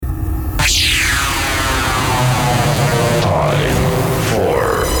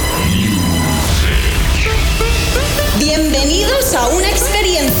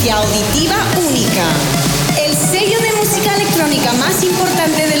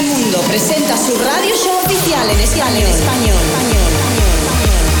del mundo presenta su radio show oficial en español.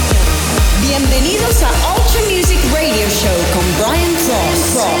 Bienvenidos a Ultra Music Radio Show con Brian Cross.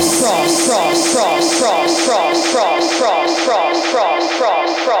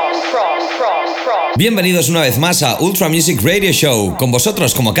 Bienvenidos una vez más a Ultra Music Radio Show. Con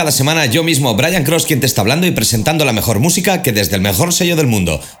vosotros, como cada semana, yo mismo, Brian Cross, quien te está hablando y presentando la mejor música que desde el mejor sello del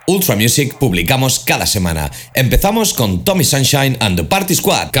mundo, Ultra Music, publicamos cada semana. Empezamos con Tommy Sunshine and the Party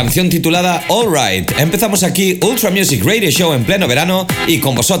Squad, canción titulada All Right. Empezamos aquí Ultra Music Radio Show en pleno verano y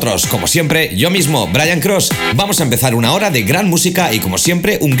con vosotros, como siempre, yo mismo, Brian Cross, vamos a empezar una hora de gran música y como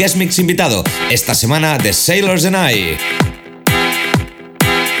siempre, un guest mix invitado. Esta semana de Sailors and I.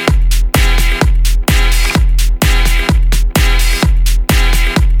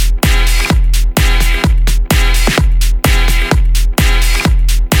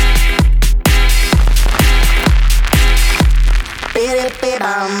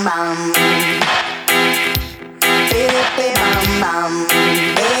 Bam bam, bam bam,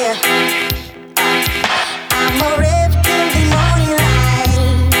 yeah. I'm a rip till the morning light.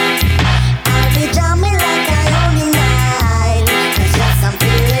 I'll be jumping like I own the night. 'Cause yes, I'm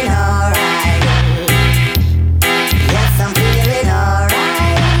feeling alright. Yes, I'm feeling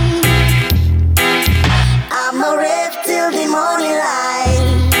alright. I'm a rip till the morning light.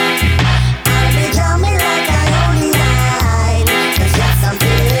 I'll be jumping like I own the night. 'Cause yes, I'm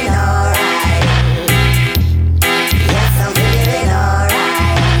feeling alright. Yes, I'm feeling alright.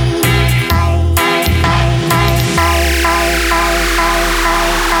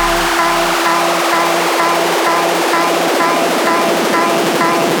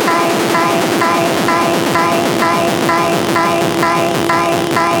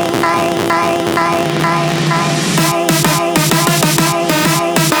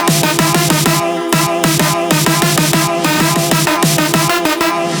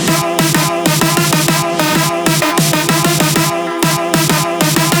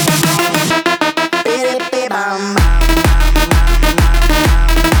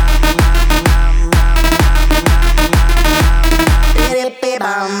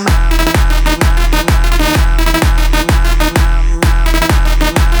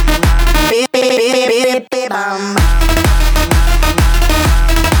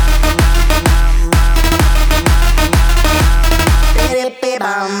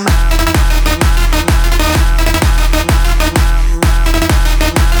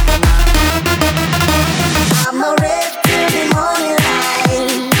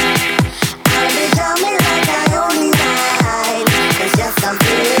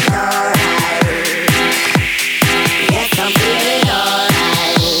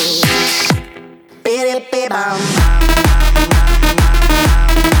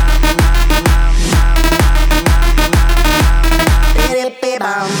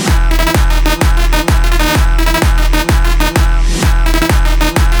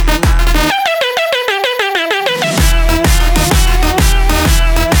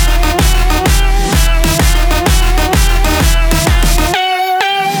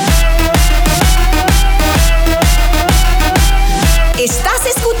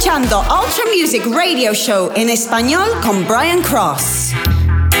 Ultra Music Radio Show en español con Brian Cross.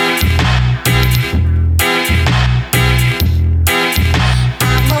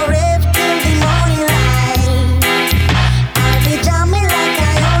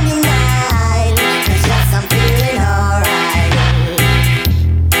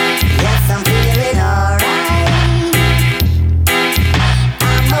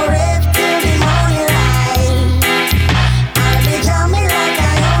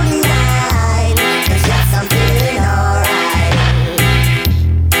 Yes, I'm feeling alright.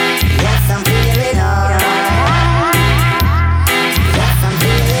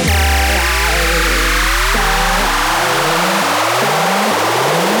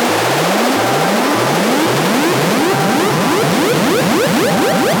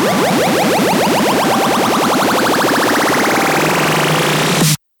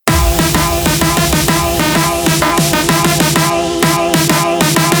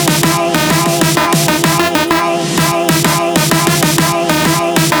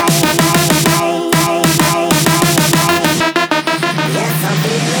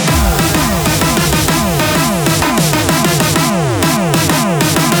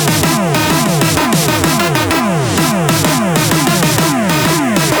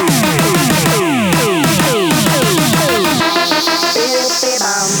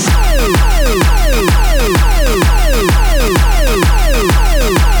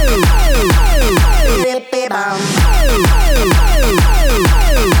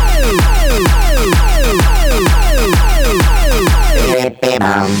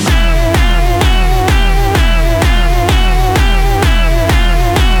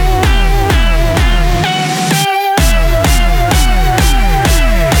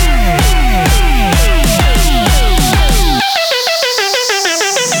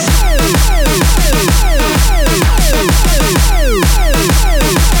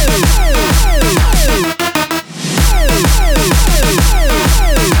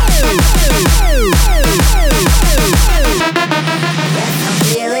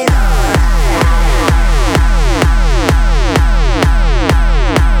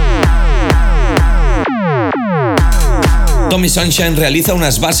 Tommy Sunshine realiza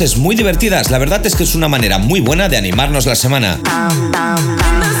unas bases muy divertidas, la verdad es que es una manera muy buena de animarnos la semana.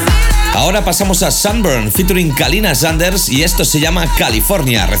 Ahora pasamos a Sunburn featuring Kalina Sanders y esto se llama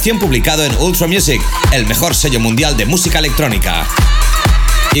California, recién publicado en Ultra Music, el mejor sello mundial de música electrónica.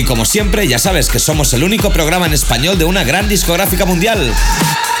 Y como siempre, ya sabes que somos el único programa en español de una gran discográfica mundial.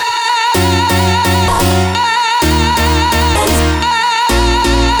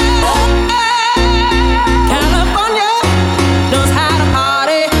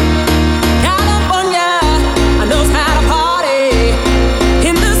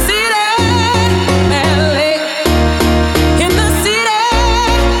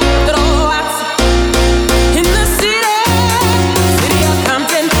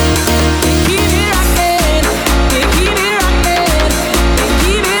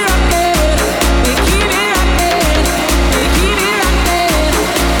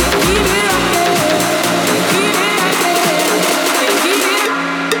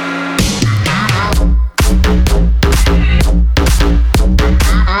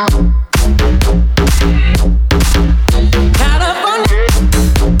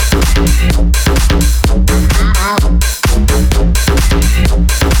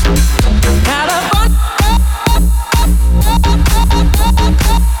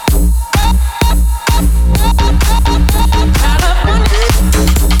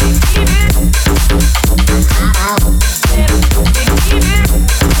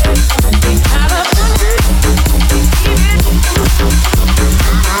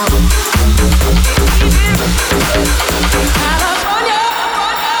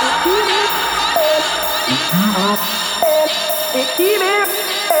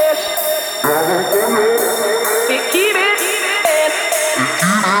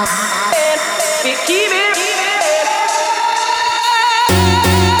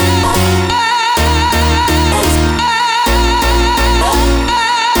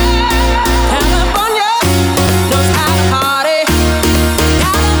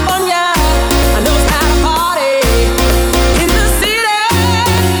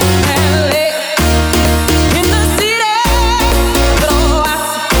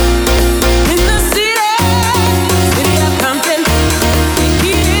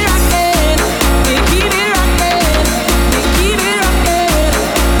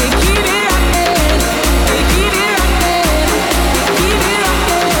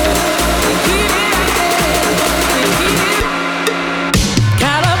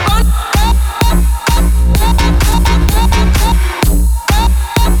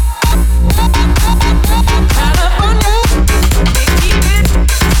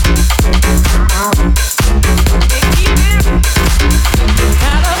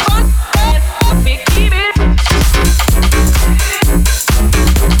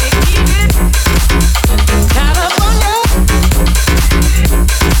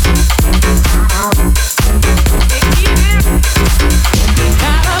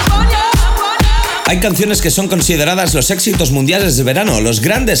 Hay canciones que son consideradas los éxitos mundiales de verano, los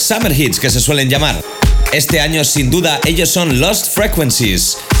grandes summer hits que se suelen llamar. Este año, sin duda, ellos son Lost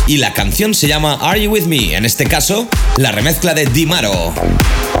Frequencies y la canción se llama Are You With Me, en este caso, la remezcla de Dimaro.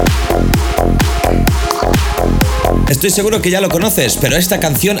 Estoy seguro que ya lo conoces, pero esta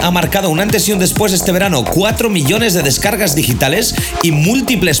canción ha marcado un antes y un después este verano. 4 millones de descargas digitales y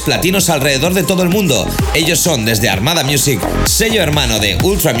múltiples platinos alrededor de todo el mundo. Ellos son, desde Armada Music, sello hermano de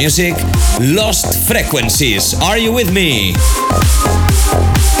Ultra Music, Lost Frequencies. Are You With Me?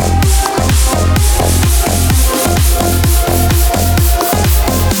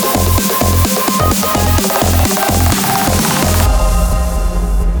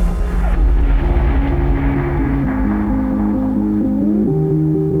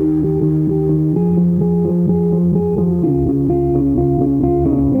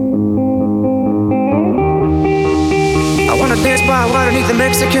 The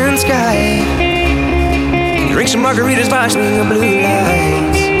Mexican sky, drink some margaritas watching the blue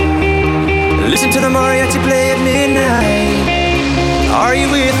lights, listen to the mariachi play at midnight. Are you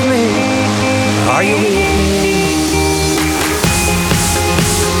with me? Are you with me?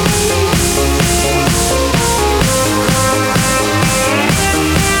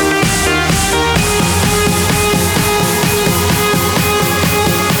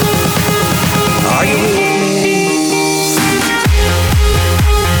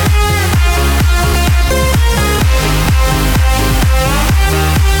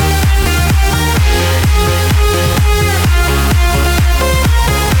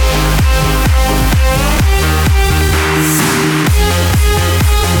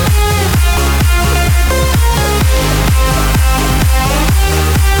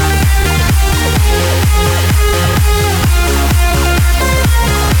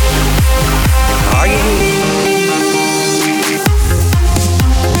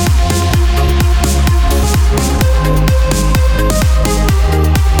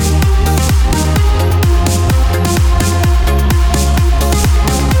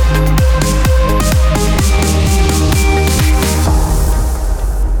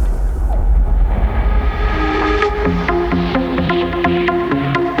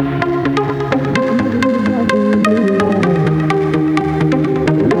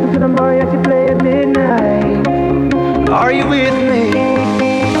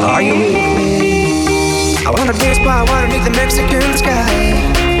 spot, water beneath the Mexican sky.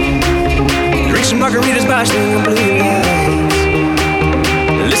 Drink some margaritas by swinging blue lights.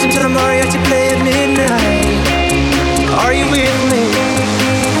 Listen to the mariachi play at midnight. Are you with me?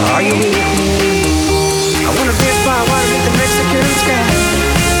 Are you with me? I wanna dance by water beneath the Mexican sky.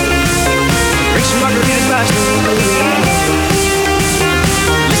 Drink some margaritas by swinging blue lights.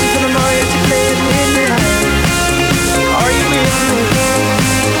 Listen to the mariachi play at midnight. Are you with me?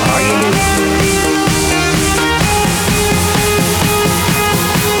 Are you with me?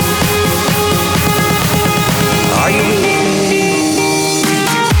 Are you with me?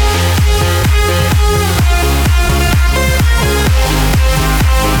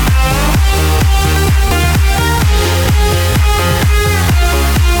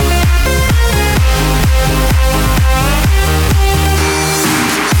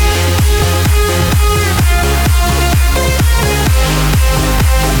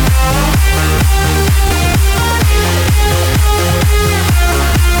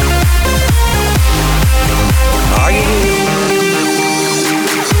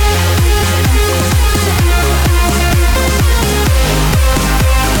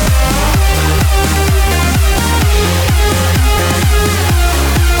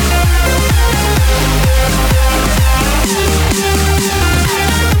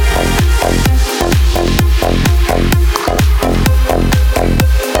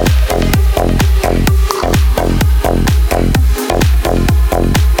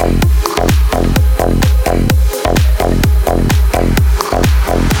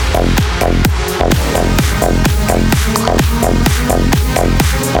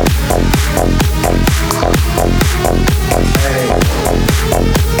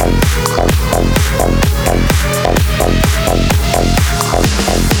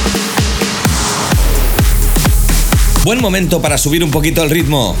 Buen momento para subir un poquito el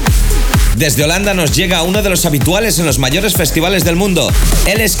ritmo. Desde Holanda nos llega uno de los habituales en los mayores festivales del mundo.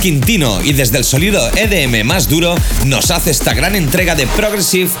 Él es Quintino y desde el sonido EDM más duro nos hace esta gran entrega de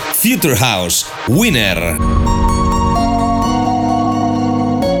Progressive Future House, Winner.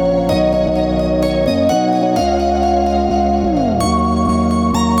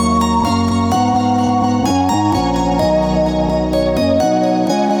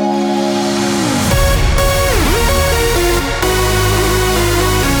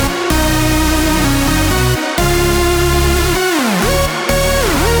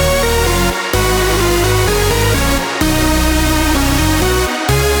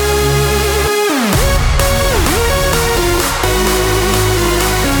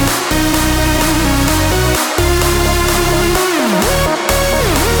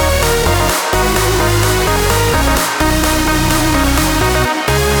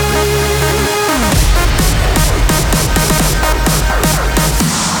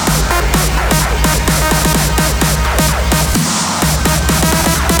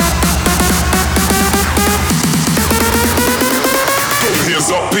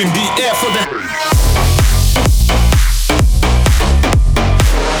 Up in the air for the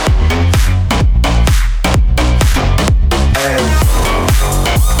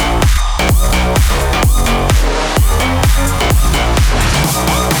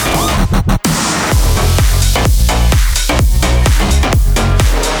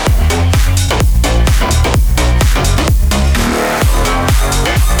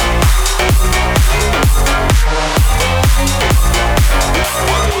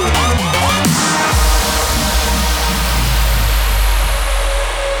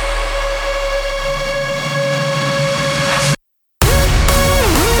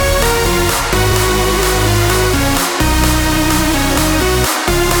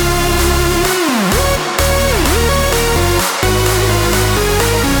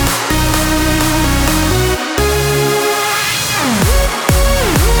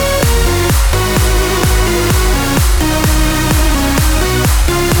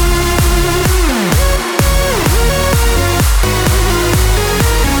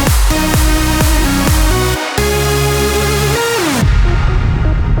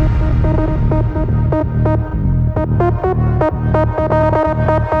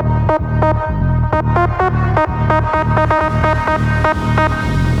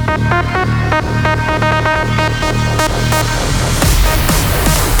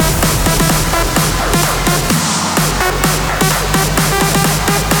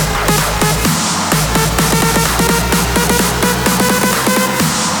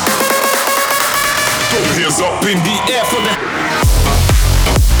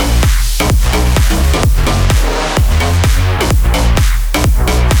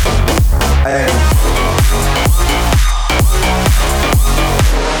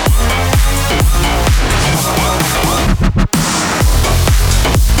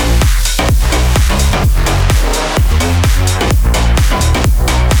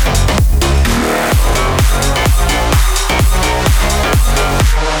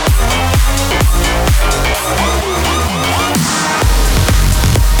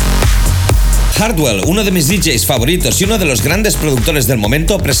Hardwell, uno de mis DJs favoritos y uno de los grandes productores del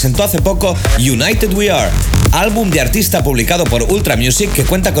momento, presentó hace poco United We Are, álbum de artista publicado por Ultra Music que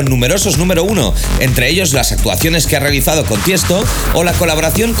cuenta con numerosos número 1, entre ellos las actuaciones que ha realizado con Tiesto o la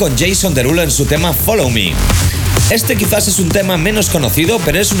colaboración con Jason Derulo en su tema Follow Me. Este quizás es un tema menos conocido,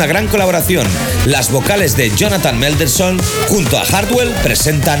 pero es una gran colaboración. Las vocales de Jonathan Melderson junto a Hardwell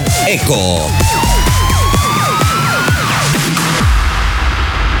presentan Echo.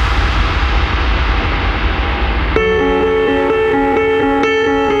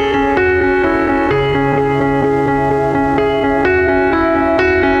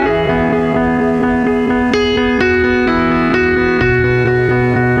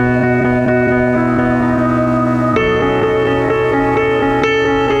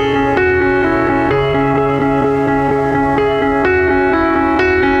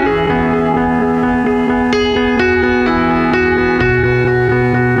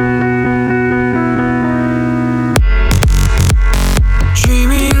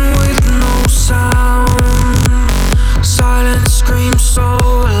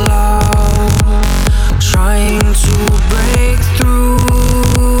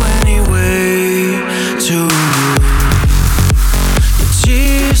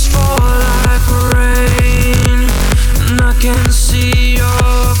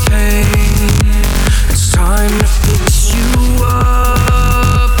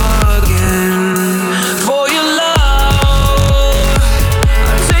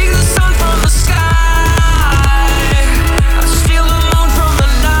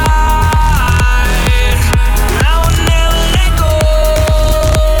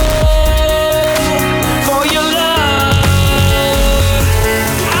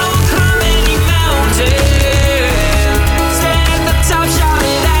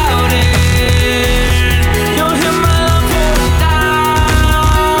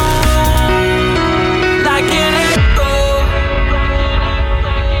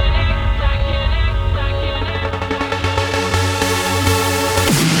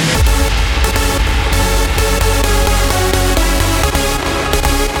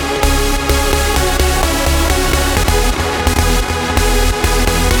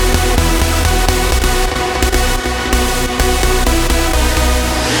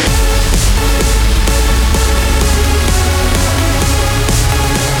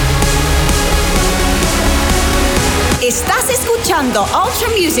 Estás escuchando Ultra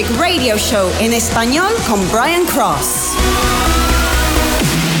Music Radio Show en español con Brian Cross.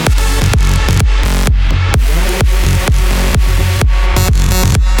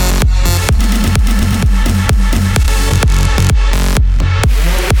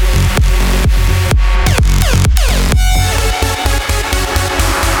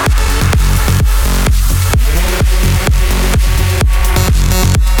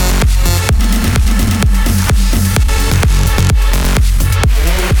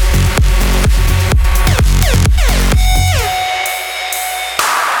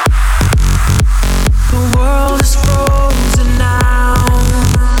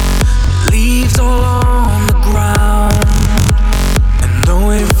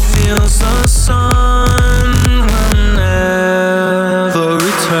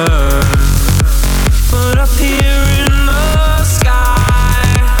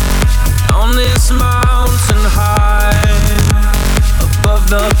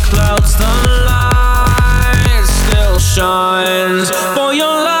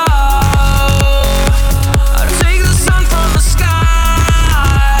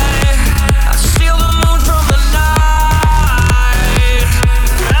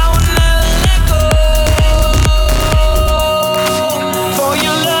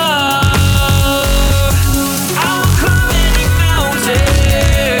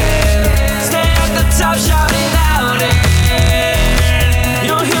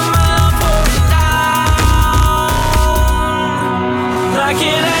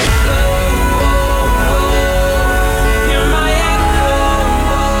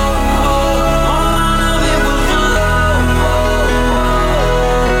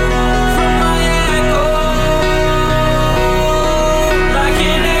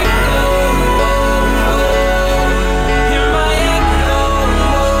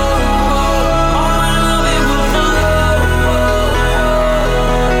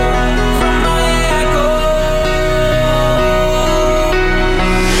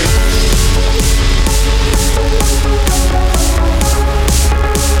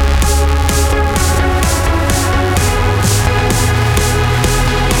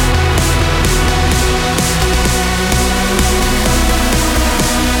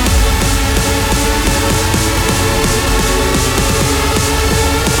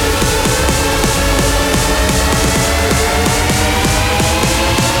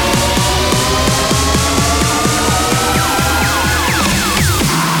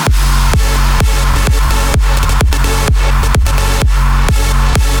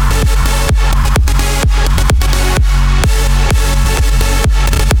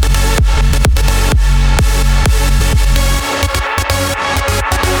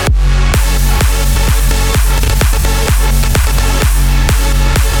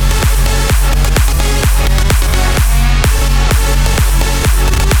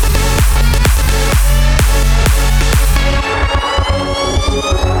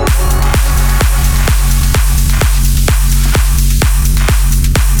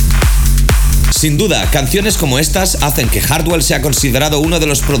 Sin duda, canciones como estas hacen que Hardwell sea considerado uno de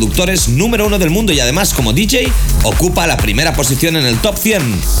los productores número 1 del mundo y además como DJ ocupa la primera posición en el top 100.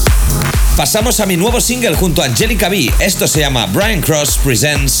 Pasamos a mi nuevo single junto a Angelica B. Esto se llama Brian Cross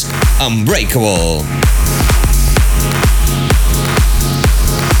Presents Unbreakable.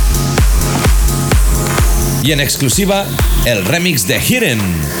 Y en exclusiva, el remix de Hidden.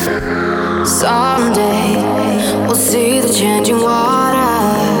 Someday we'll see the changing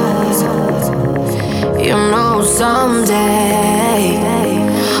waters. You know someday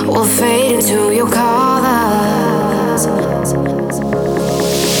we'll fade into your colors.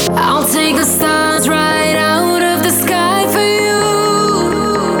 I'll take the stars right out of the sky for you.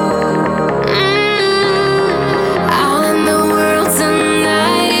 I'll end the world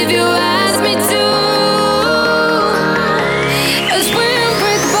tonight if you ask me to. 'Cause we're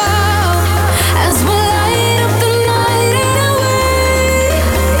unbreakable as we light up the night in a way.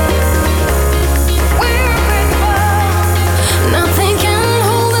 We're unbreakable. Nothing can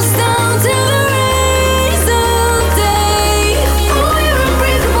hold us down till the rays of day. We're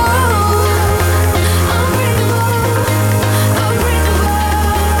unbreakable, unbreakable, unbreakable.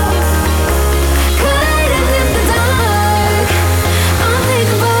 Colliding in the dark,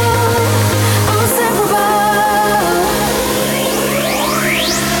 unthinkable, inseparable.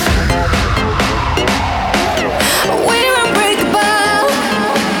 We're unbreakable.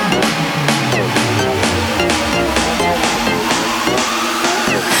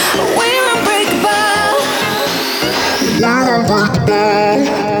 We're unbreakable. Not unbreakable.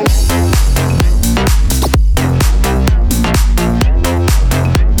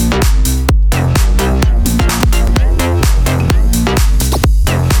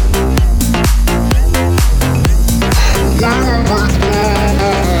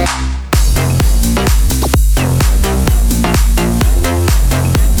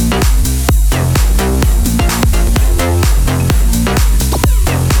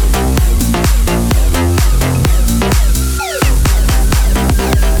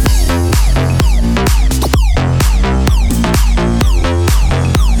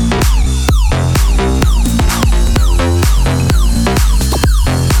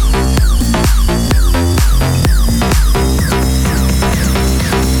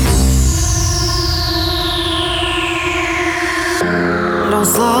 Don't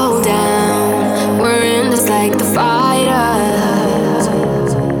slow down. We're in this like the fighters.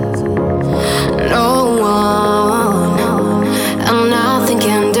 No one and nothing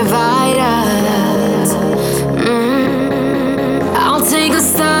can divide us. I'll take the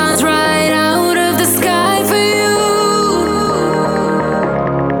stars right out of the sky for you.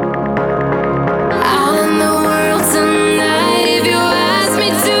 I'll end the world tonight if you ask me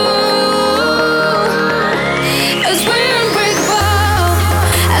to. 'Cause we're unbreakable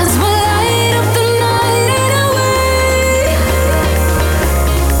as we light up the night in a way.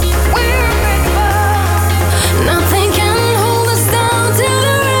 We're unbreakable. Nothing can hold us down till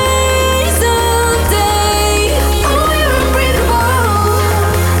the rays of day. We're unbreakable,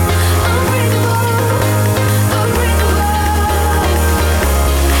 unbreakable, unbreakable.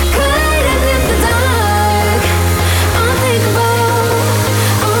 Colliding in the dark, unthinkable,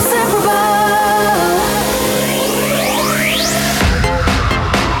 inseparable.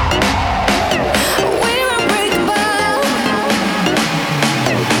 We're unbreakable.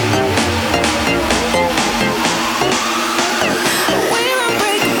 We're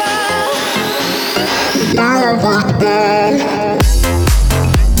unbreakable. Not unbreakable.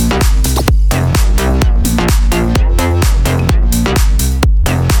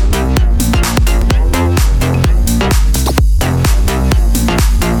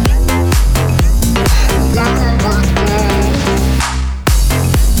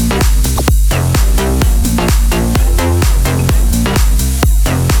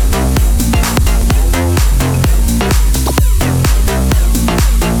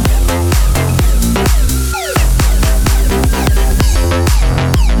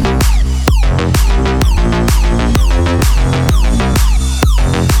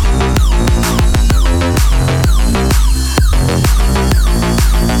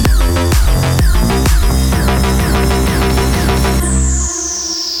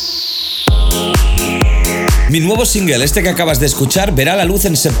 Mi nuevo single, este que acabas de escuchar, verá la luz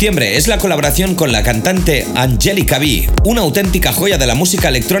en septiembre. Es la colaboración con la cantante Angelica B, una auténtica joya de la música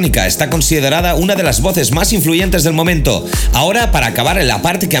electrónica. Está considerada una de las voces más influyentes del momento. Ahora, para acabar en la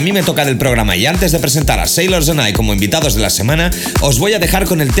parte que a mí me toca del programa y antes de presentar a Sailors and I como invitados de la semana, os voy a dejar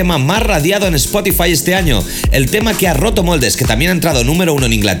con el tema más radiado en Spotify este año. El tema que ha roto moldes, que también ha entrado número 1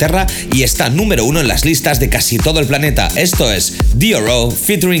 en Inglaterra y está número 1 en las listas de casi todo el planeta. Esto es DRO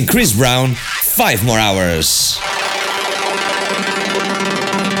featuring Chris Brown, 5 More Hours.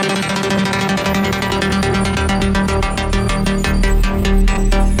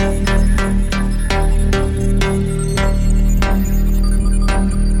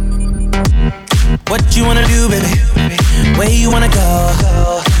 What you wanna do, baby? Where you wanna go?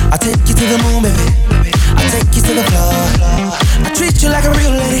 I'll take you to the moon, baby. I'll take you to the floor. I treat you like a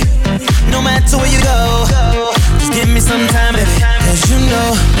real lady, no matter where you go. Just give me some time, baby. Cause you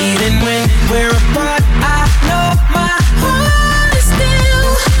know, even when we're apart, I know my heart is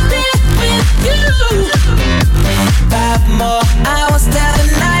still there with you. 5 more hours till the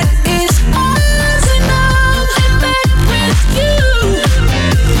night is ours, and I'm in bed with you.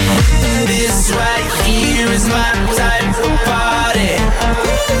 This right here is my type of party.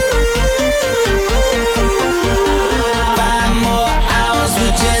 5 more hours,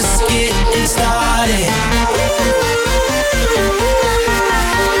 we're just getting started.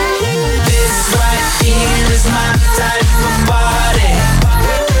 This right here is my type of party.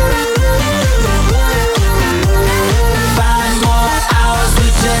 5 more hours,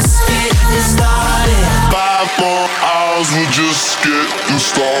 we're just getting started. 5 more hours, we're just getting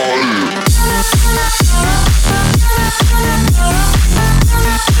started.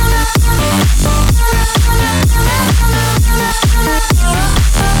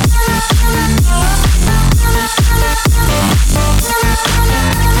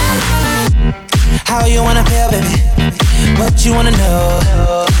 How you wanna feel, baby? What you wanna know?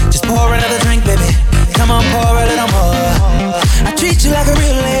 Just pour another drink, baby. Come on, pour a little more. I treat you like a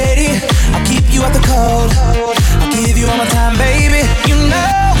real lady. I'll keep you out the cold. I'll give you all my time, baby. You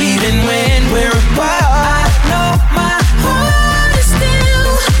know, even when we're apart, I know my heart is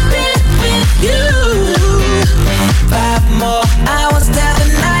still there with you. 5 more hours till the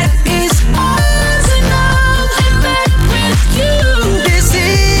night is ours, and I'm in bed with you. This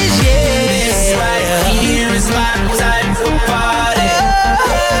is, yeah. This right here is my type of party.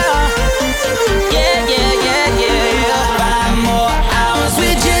 Yeah, yeah, yeah, yeah. 5 more hours,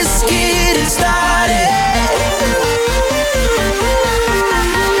 we're just getting started.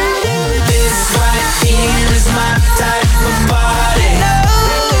 This right here is my type of party. No,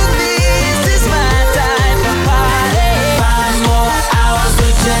 this is my type of party. 5 more hours,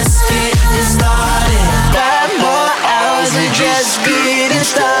 we're just getting started. 5 more hours, we're just getting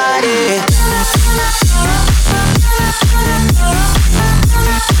started.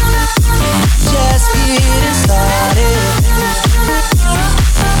 Just getting started.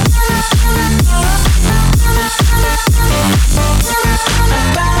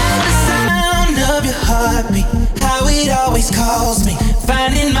 By the sound of your heartbeat, how it always calls me,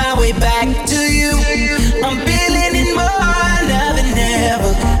 finding my way back to you. I'm feeling it more now than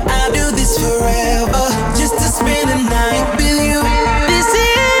ever. I'll do this forever, just to spend the night with you. This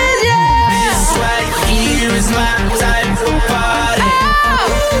is, yeah. This right here is my type of party.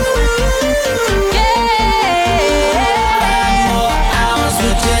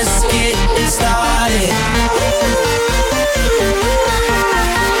 Just getting started.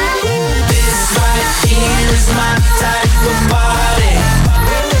 This right here is my type of party.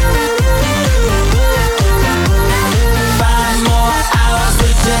 5 more hours,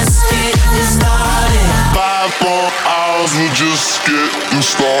 we're just getting started. 5 more hours, we're just getting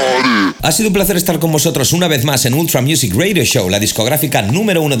started. Ha sido un placer estar con vosotros una vez más en Ultra Music Radio Show, la discográfica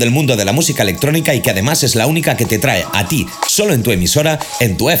número 1 del mundo de la música electrónica y que además es la única que te trae a ti, solo en tu emisora,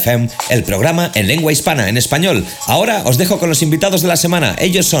 en tu FM, el programa en lengua hispana, en español. Ahora os dejo con los invitados de la semana.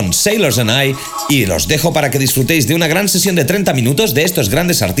 Ellos son Sailors and I y los dejo para que disfrutéis de una gran sesión de 30 minutos de estos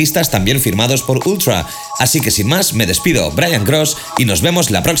grandes artistas también firmados por Ultra. Así que sin más, me despido, Brian Cross, y nos vemos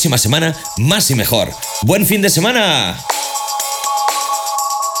la próxima semana más y mejor. ¡Buen fin de semana!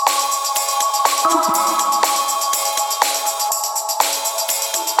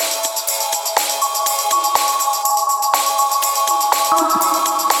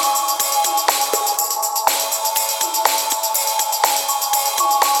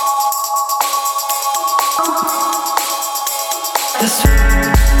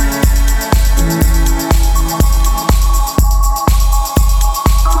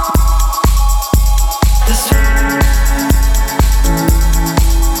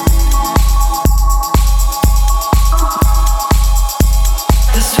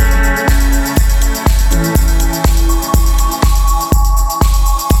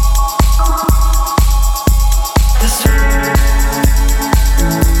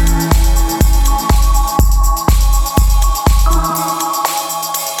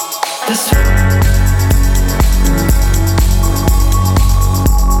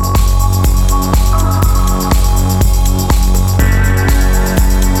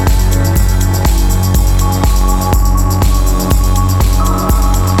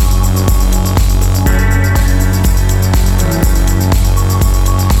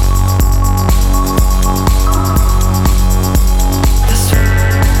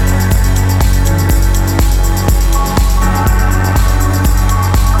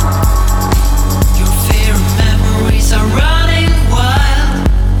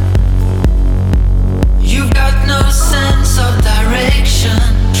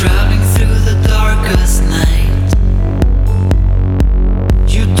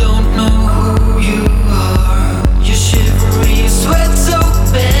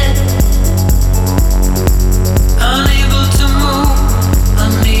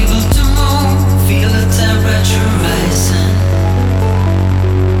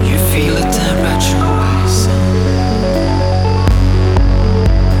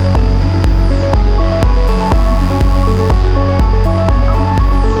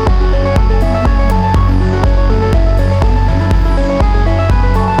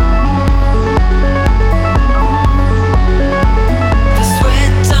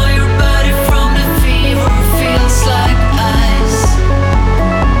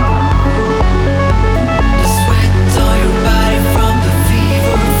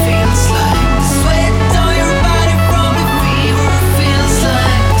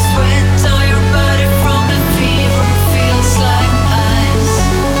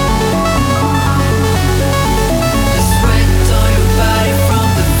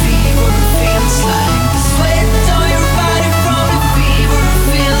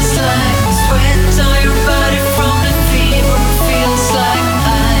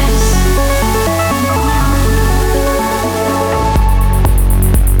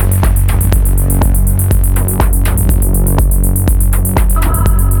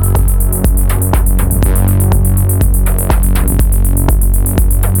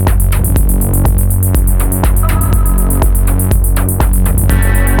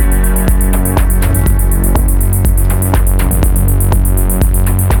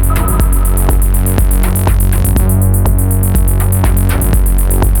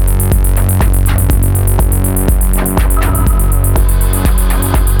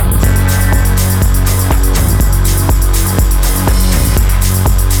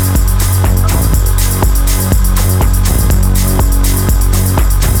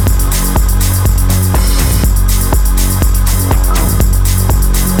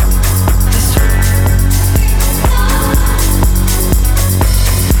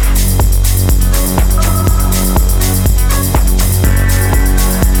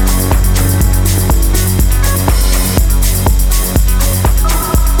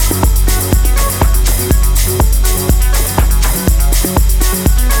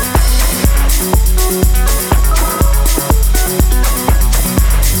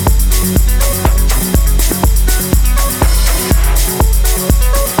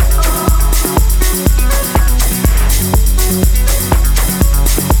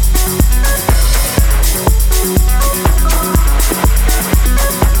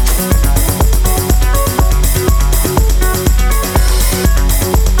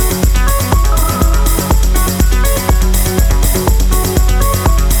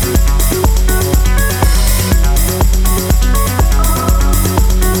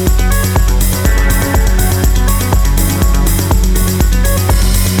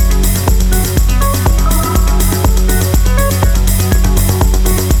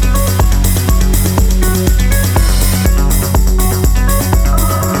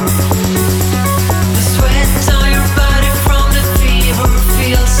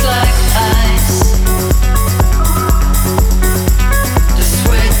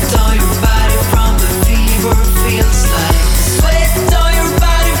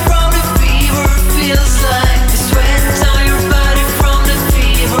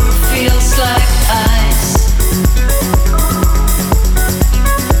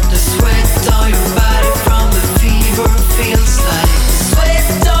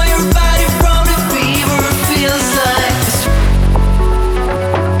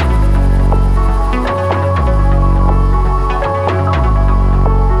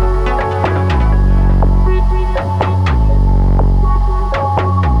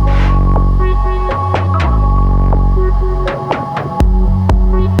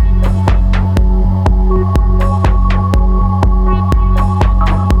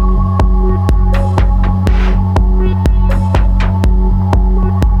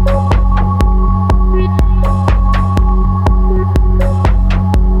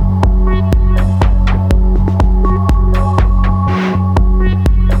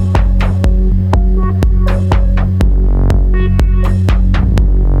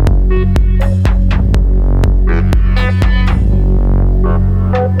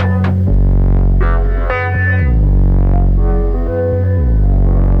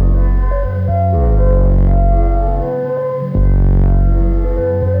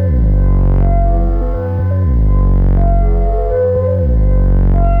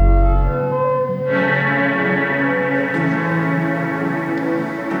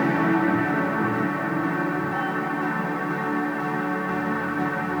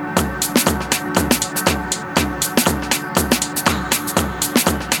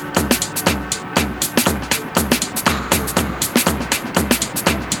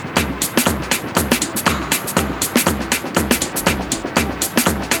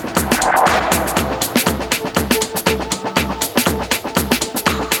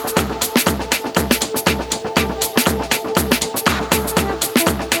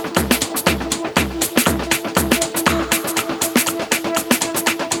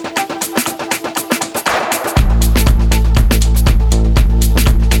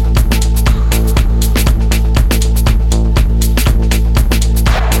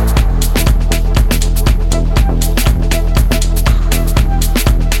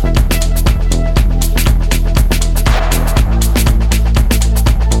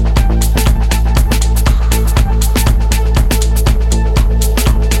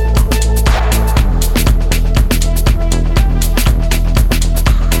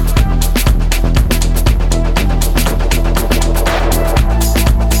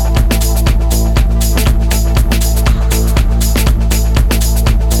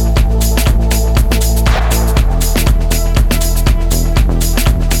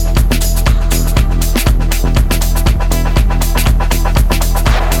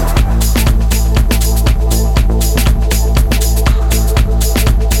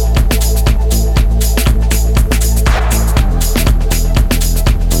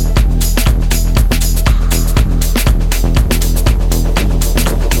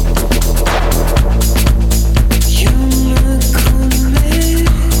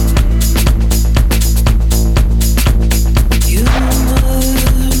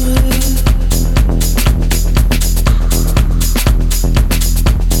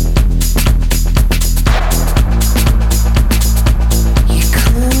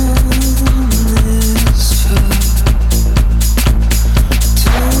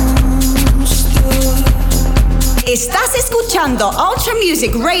 escuchando Ultra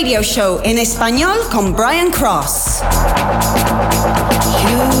Music Radio Show en español con Brian Cross.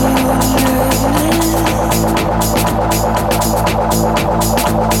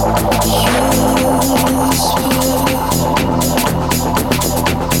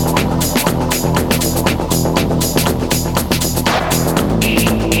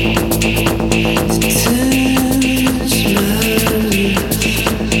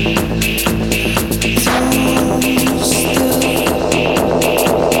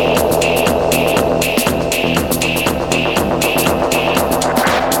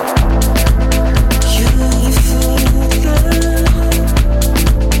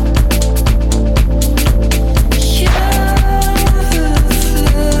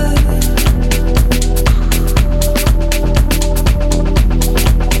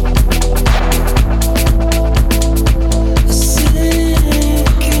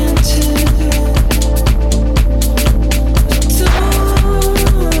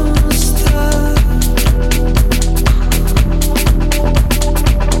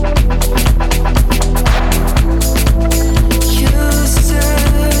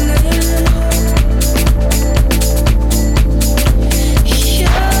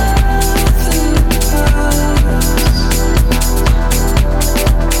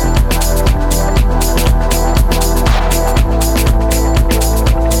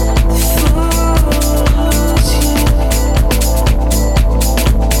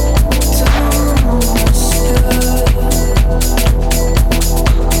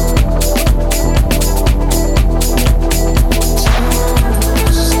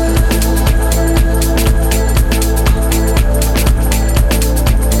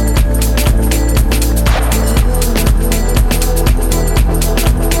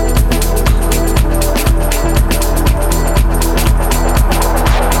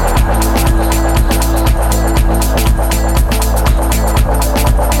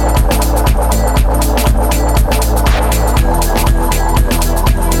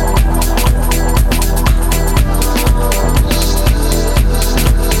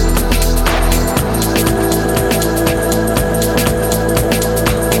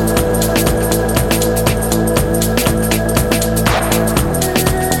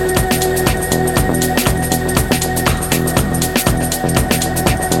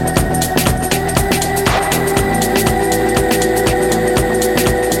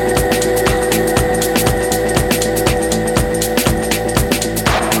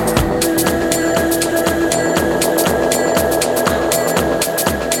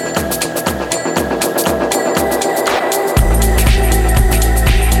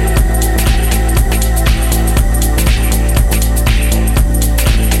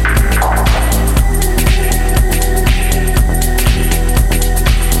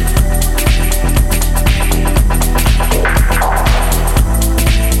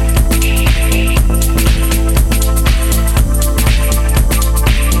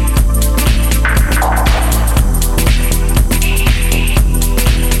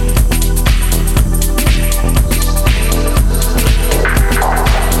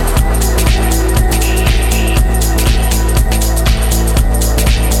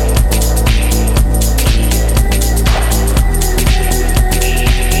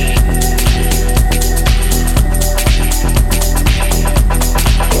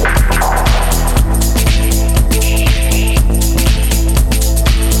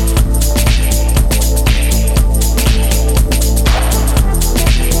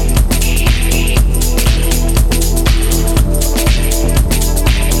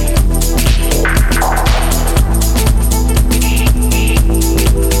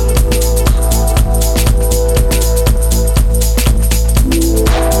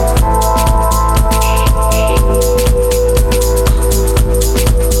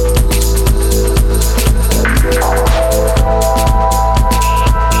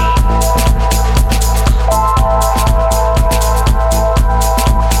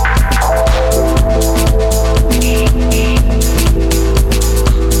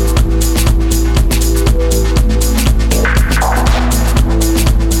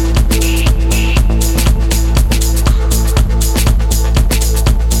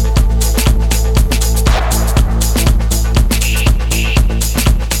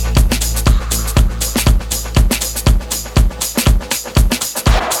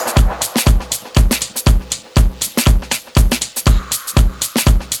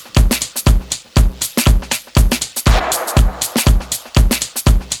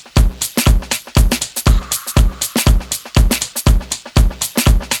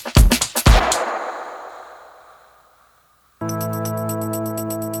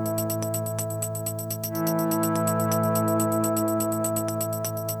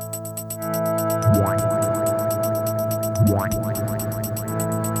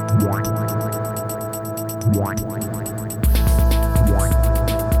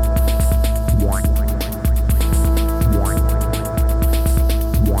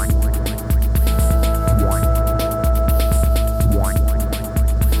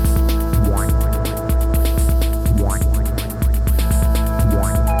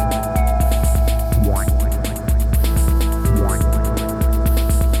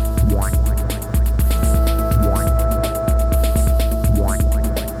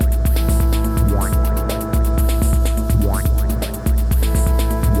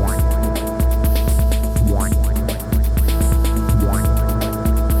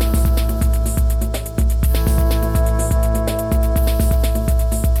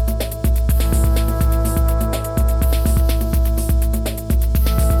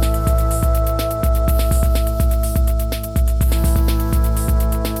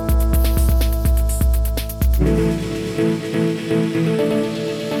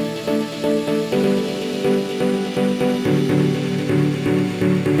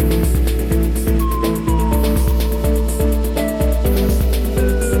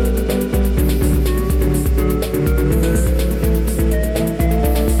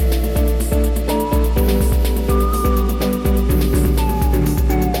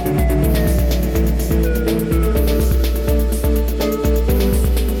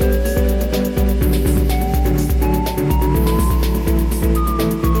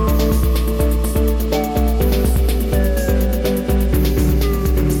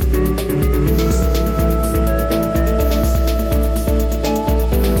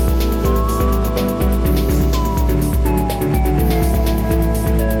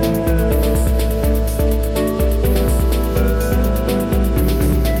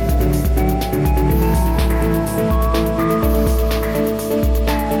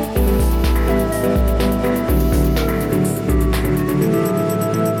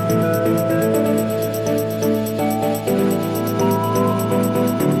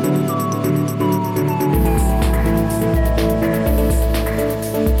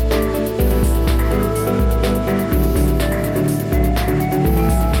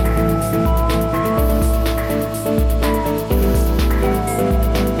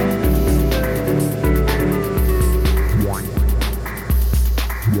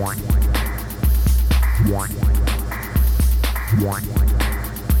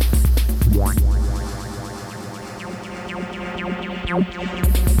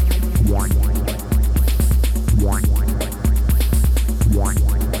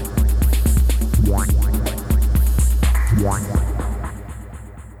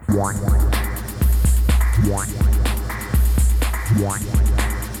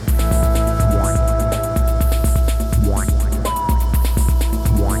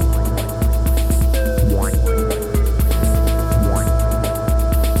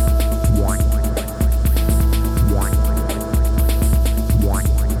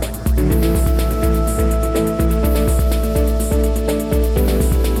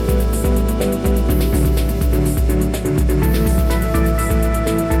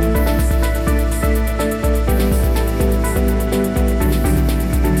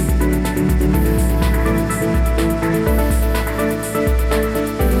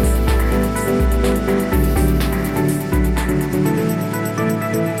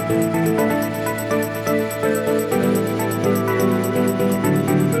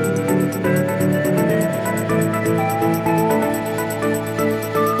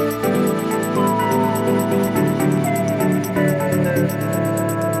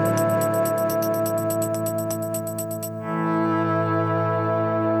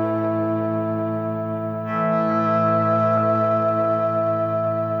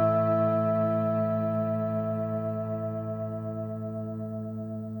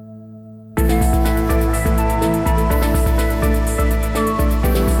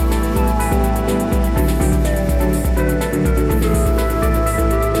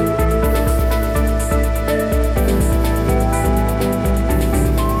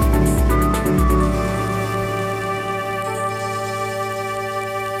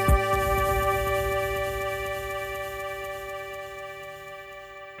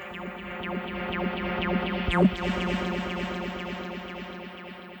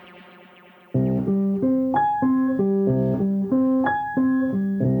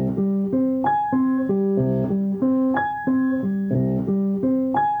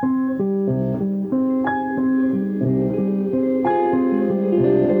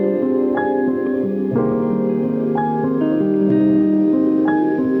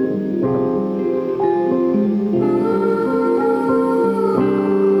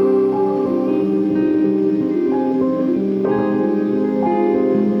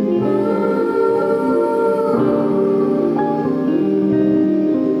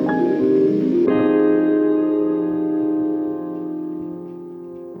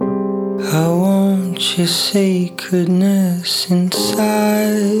 your sacredness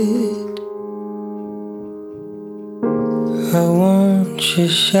inside. I want your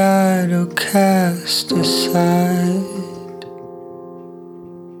shadow cast aside.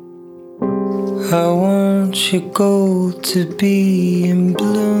 I want your gold to be in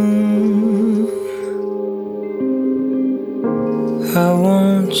bloom. I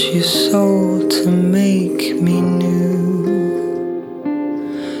want your soul to make me new.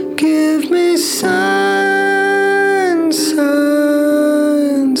 Give me signs,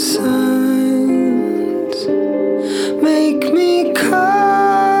 signs, signs. Make me colorblind.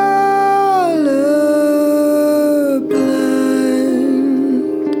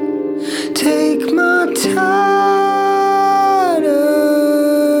 Take my tattered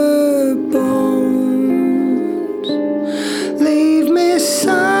bones. Leave me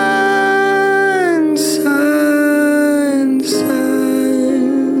signs, signs, signs.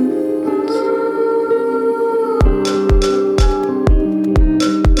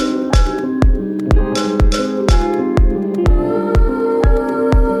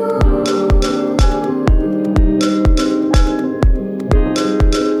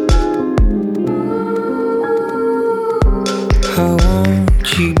 I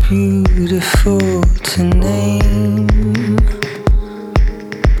want you beautiful to name.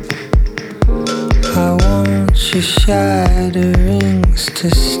 I want your shatterings to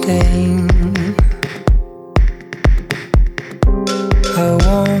stain. I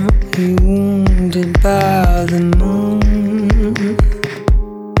want you wounded by the moon.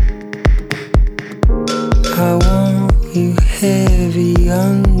 I want you heavy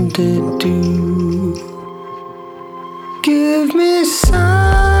under dew. Give me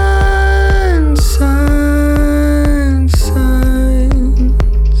signs, signs,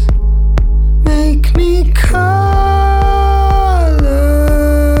 signs. Make me colorblind.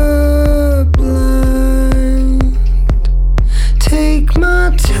 Take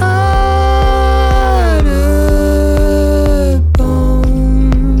my tattered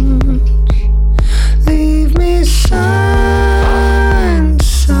bones. Leave me signs,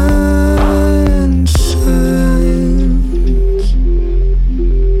 signs, signs.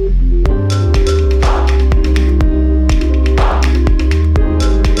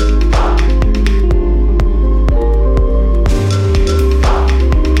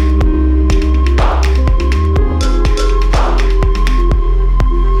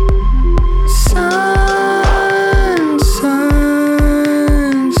 Signs,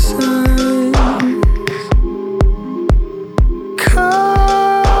 signs, signs.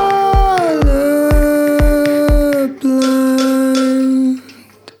 Colorblind.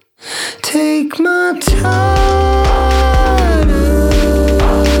 Take my tattered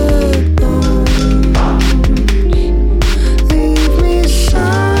bones. Leave me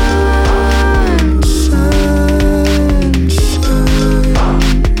signs, signs,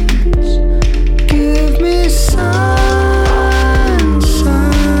 signs. Give me signs,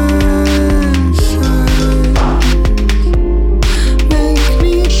 signs, signs. Make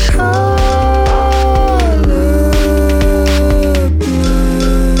me colorblind.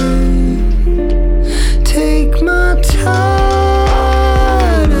 Take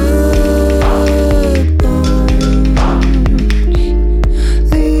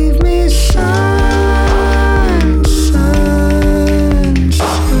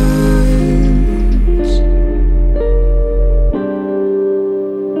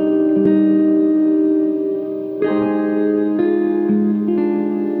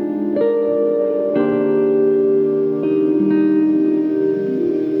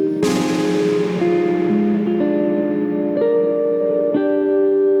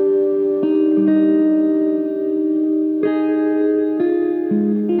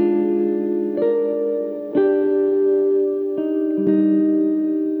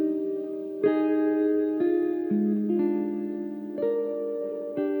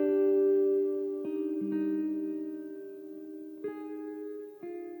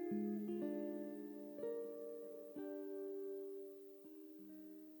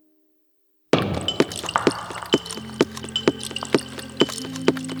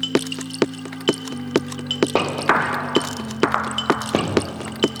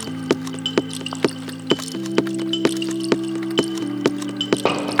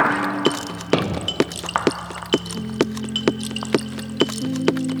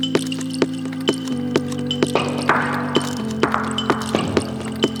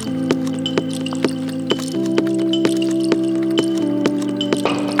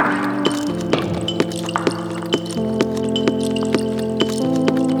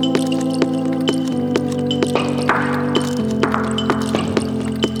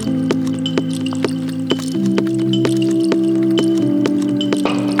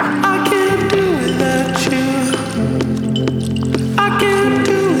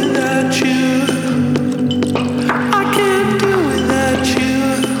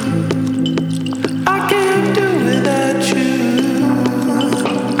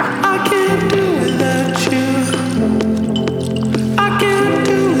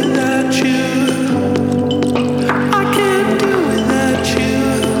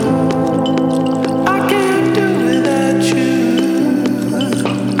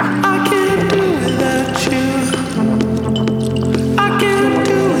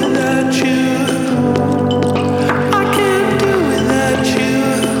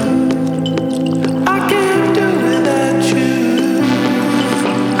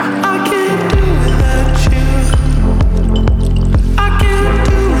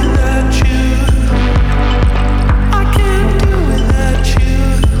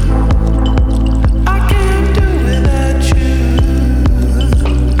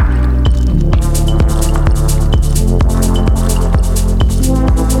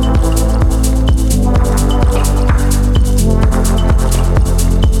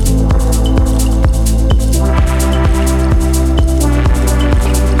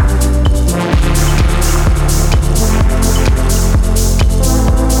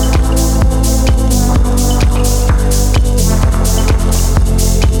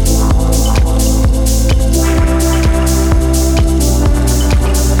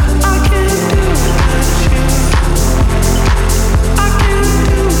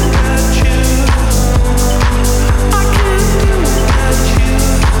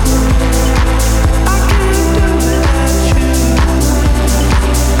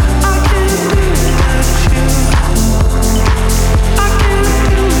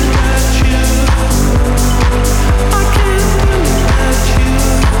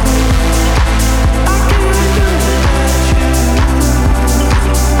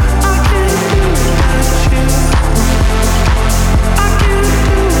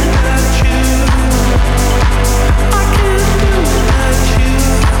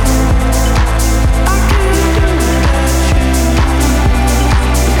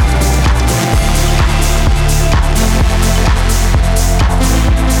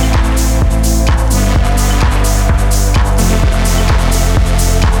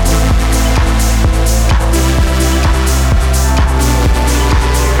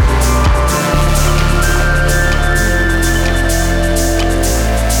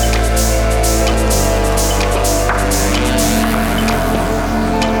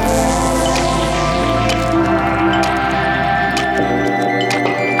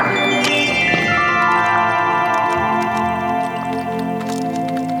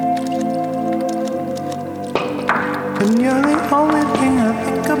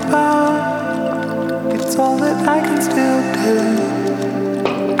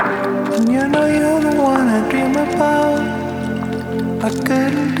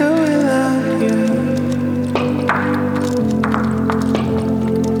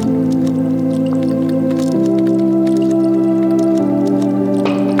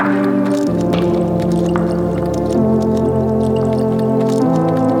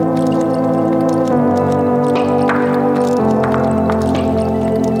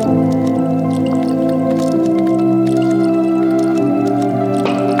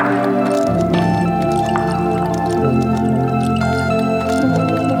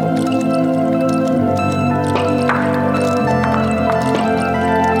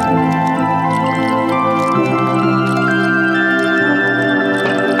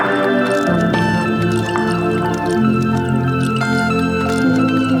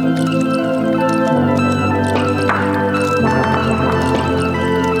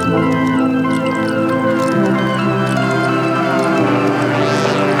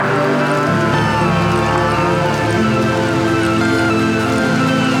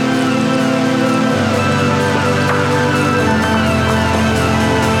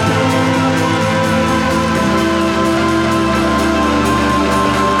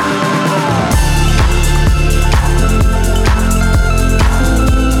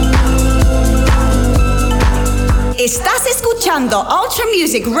escuchando Ultra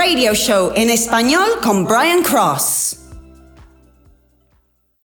Music Radio Show en español con Brian Cross.